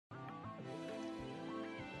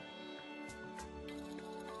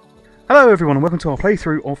Hello everyone and welcome to our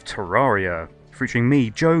playthrough of Terraria, featuring me,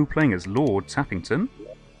 Joe, playing as Lord Tappington.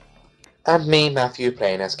 And me, Matthew,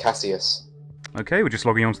 playing as Cassius. Okay, we're just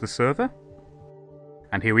logging onto the server.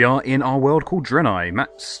 And here we are in our world called Draenei.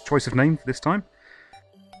 Matt's choice of name for this time?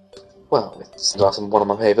 Well, it's one of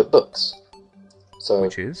my favourite books. So,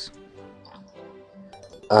 Which is?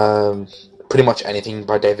 pretty much anything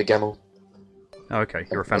by David Gemmell. Oh, okay,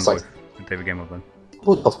 you're a It's fanboy of David Gemmell then.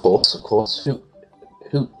 Well, of course.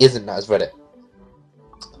 Who isn't that has read it?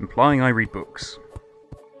 Implying I read books.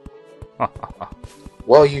 Ha ha ha.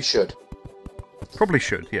 Well, you should. Probably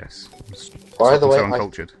should, yes. By the way, so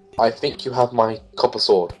uncultured. I think you have my copper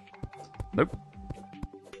sword. Nope.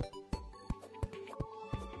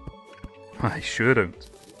 I sure don't.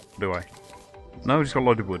 Do I? No, I just got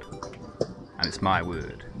loaded wood. And it's my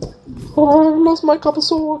word. Oh, I lost my copper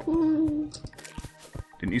sword.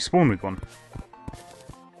 Didn't you spawn with one?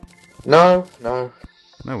 No.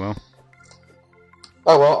 Oh well.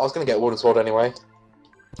 Oh well, I was going to get a wooden sword anyway.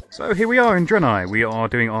 So here we are in Draenei. We are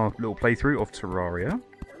doing our little playthrough of Terraria.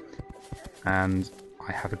 And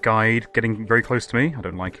I have a guide getting very close to me. I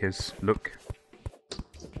don't like his look.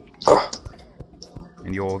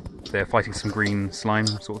 And you're there fighting some green slime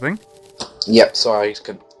sort of thing. Yep, so I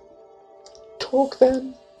can talk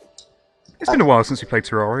then. It's been a while since we played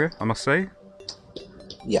Terraria, I must say.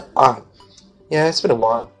 Yeah, it's been a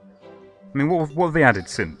while. I mean, what have they added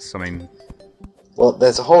since? I mean... Well,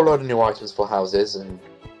 there's a whole load of new items for houses and,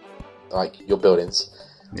 like, your buildings.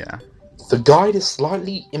 Yeah. The guide is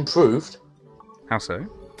slightly improved. How so?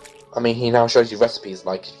 I mean, he now shows you recipes,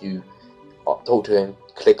 like, if you talk to him,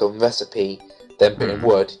 click on recipe, then put in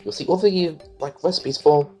wood, you'll see all the, like, recipes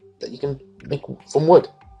that you can make from wood.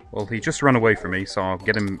 Well, he just ran away from me, so I'll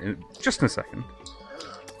get him in just in a second.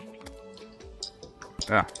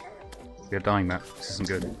 Ah. We're dying, Matt. This isn't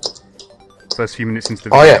good. First few minutes into the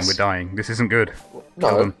video and we're dying. This isn't good.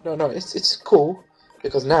 No, it's cool,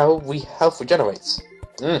 because now health regenerates.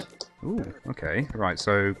 Ooh, okay. Right,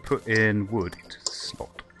 so put in wood into the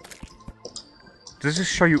slot. Does this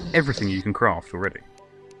show you everything you can craft already?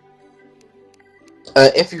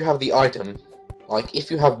 If you have the item, like,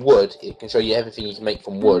 if you have wood, it can show you everything you can make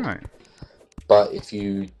from wood. Right. But if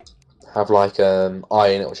you have, like, iron,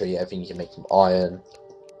 it will show you everything you can make from iron.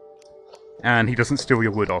 And he doesn't steal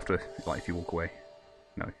your wood after, like, if you walk away.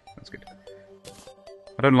 No, that's good.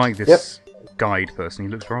 I don't like this guide person.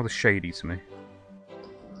 He looks rather shady to me.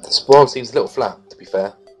 This world seems a little flat, to be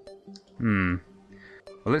fair. Well,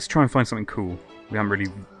 let's try and find something cool. We haven't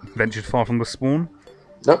really ventured far from the spawn.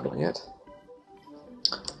 Nope, not yet.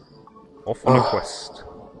 Off on a quest.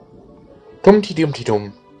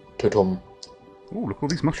 Dum-ti-dum-ti-dum. To-dum. Ooh, look at all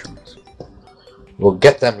these mushrooms. We'll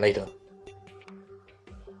get them later.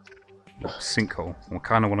 Sinkhole. I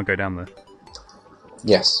kind of want to go down there.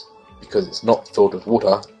 Yes, because it's not filled with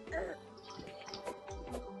water.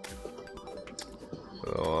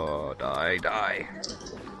 Oh, die.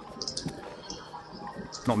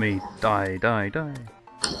 Not me. Die.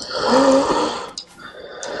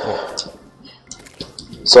 What?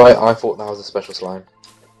 So I thought that was a special slime.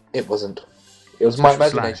 It wasn't. It was my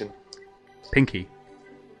imagination. Pinky.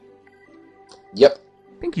 Yep.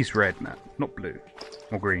 Pinky's red, Matt, not blue.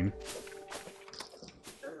 Or green.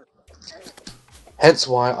 Hence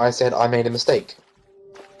why I said I made a mistake.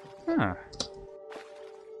 Ah.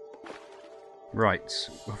 Right.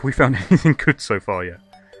 Have we found anything good so far yet?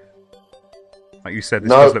 Like you said,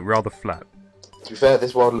 this does look rather flat. To be fair,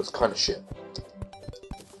 this world looks kind of shit.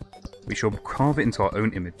 We shall carve it into our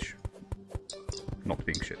own image. Not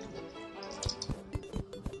being shit.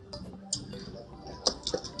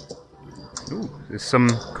 Ooh, there's some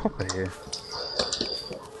copper here.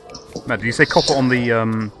 Matt, did you say copper on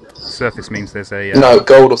the surface means there's a... No,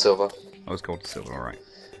 gold or silver. Oh, it's gold or silver, alright.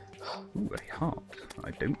 Ooh, a heart.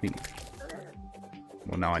 I don't need.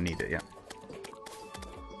 Well, now I need it, yeah.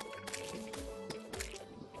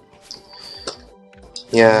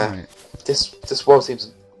 Yeah, right. This world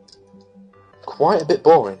seems quite a bit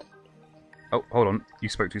boring. Oh, hold on. You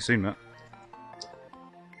spoke too soon, Matt.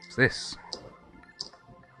 What's this?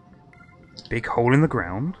 Big hole in the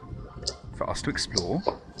ground for us to explore.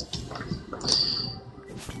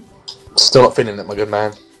 Still not feeling it, my good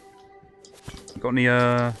man. Got any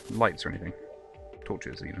lights or anything?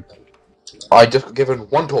 Torches, even. I just got given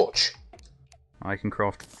one torch. I can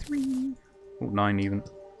craft 3 or 9 even.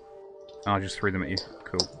 I just threw them at you.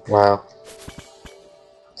 Cool. Wow.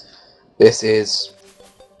 This is...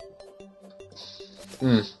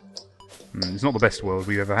 It's not the best world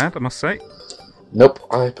we've ever had, I must say. Nope,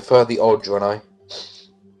 I prefer the old Draenei.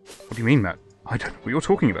 What do you mean, Matt? I don't know what you're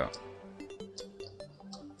talking about.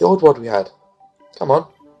 The old world we had. Come on.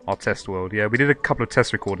 Our test world. Yeah, we did a couple of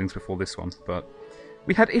test recordings before this one, but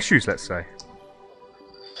we had issues, let's say.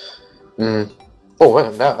 Oh,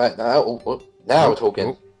 well, now we're talking.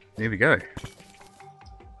 Oh, here we go.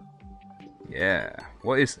 Yeah.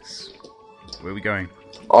 What is this? Where are we going?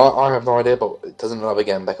 I have no idea, but it doesn't love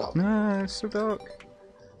again back up. No, it's so dark.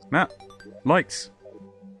 Matt, lights.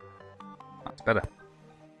 That's better.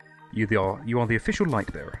 You are the official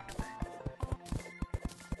light bearer.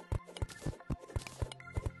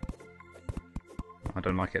 I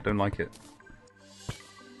don't like it. Don't like it.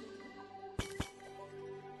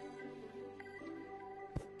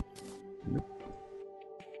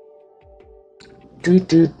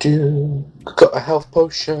 Got a health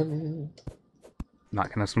potion.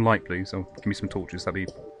 Matt, can I have some light, please? Or give me some torches. That'd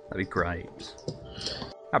be great.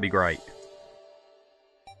 That'd be great.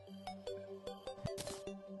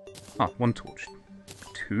 Ah, 1 torch.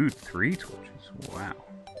 2, 3 torches. Wow.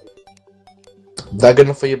 That good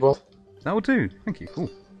enough for you, bro? That will do. Thank you. Ooh.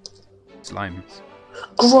 Slimes.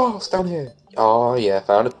 Grass down here. Oh yeah,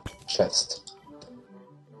 found a chest.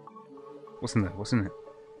 What's in there? What's in it?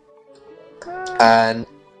 An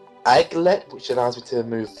egglet, which allows me to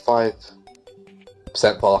move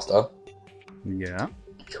 5% faster. Yeah.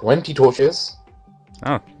 20 torches.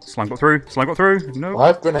 Oh, slime got through. Slime got through. No.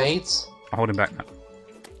 5 grenades. I'll hold him back now.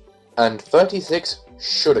 And 36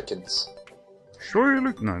 shurikens.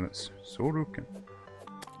 Shuriken. No, that's Soruken.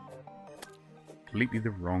 Completely the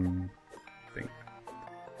wrong thing.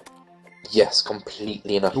 Yes,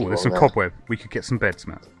 completely enough. Oh, there's some cobweb. We could get some beds,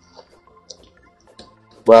 Matt.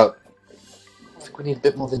 Well, I think we need a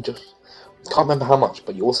bit more than just... Can't remember how much,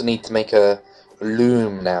 but you also need to make a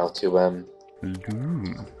loom now to,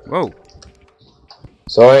 Loom. Whoa.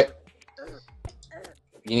 Sorry.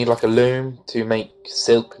 You need like a loom to make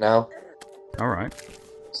silk now. Alright.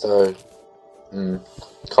 So, can't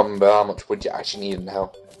remember how much wood you actually need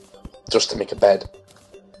now. Just to make a bed.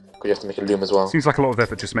 Because you have to make a loom as well. Seems like a lot of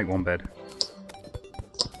effort just to make one bed.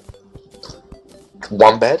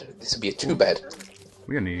 1 bed? This would be a 2 bed.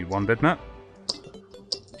 We only need 1 bed, Matt.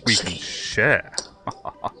 We can share.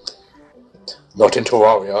 Not in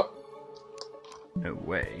Terraria. No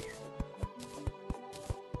way.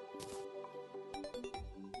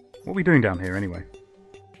 What are we doing down here anyway?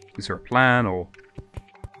 Is there a plan or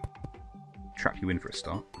trap you in for a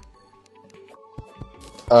start?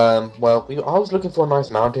 Well, I was looking for a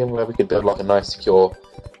nice mountain where we could build like a nice secure,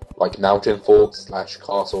 like mountain fort slash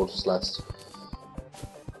castle slash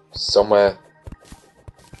somewhere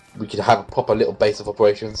we could have a proper little base of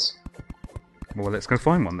operations. Well, let's go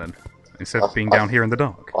find one then, instead of being down here in the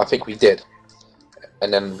dark. I think we did,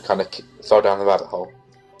 and then kind of fell down the rabbit hole.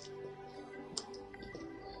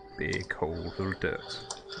 Big hole full of dirt.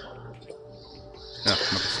 Oh, another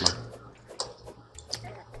slug.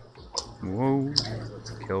 Whoa.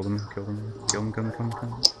 Kill them, kill them, kill them, kill them, kill them, kill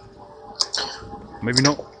them. Maybe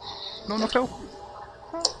not. Not enough health.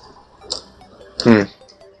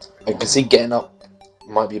 I can see getting up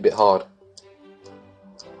might be a bit hard.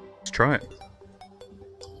 Let's try it.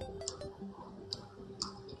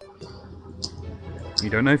 You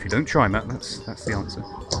don't know if you don't try, Matt. That's the answer.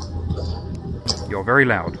 You're very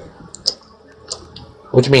loud.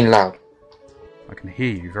 What do you mean loud? I can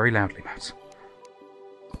hear you very loudly, Matt.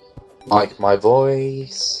 Like my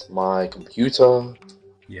voice, my computer.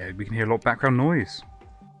 Yeah, we can hear a lot of background noise.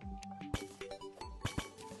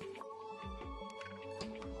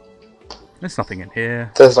 There's nothing in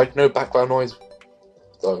here. There's like no background noise,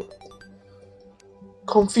 though.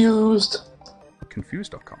 Confused.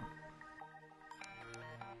 Confused.com.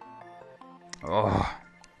 Oh,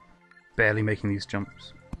 barely making these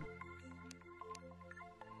jumps.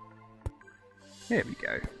 There we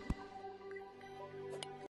go.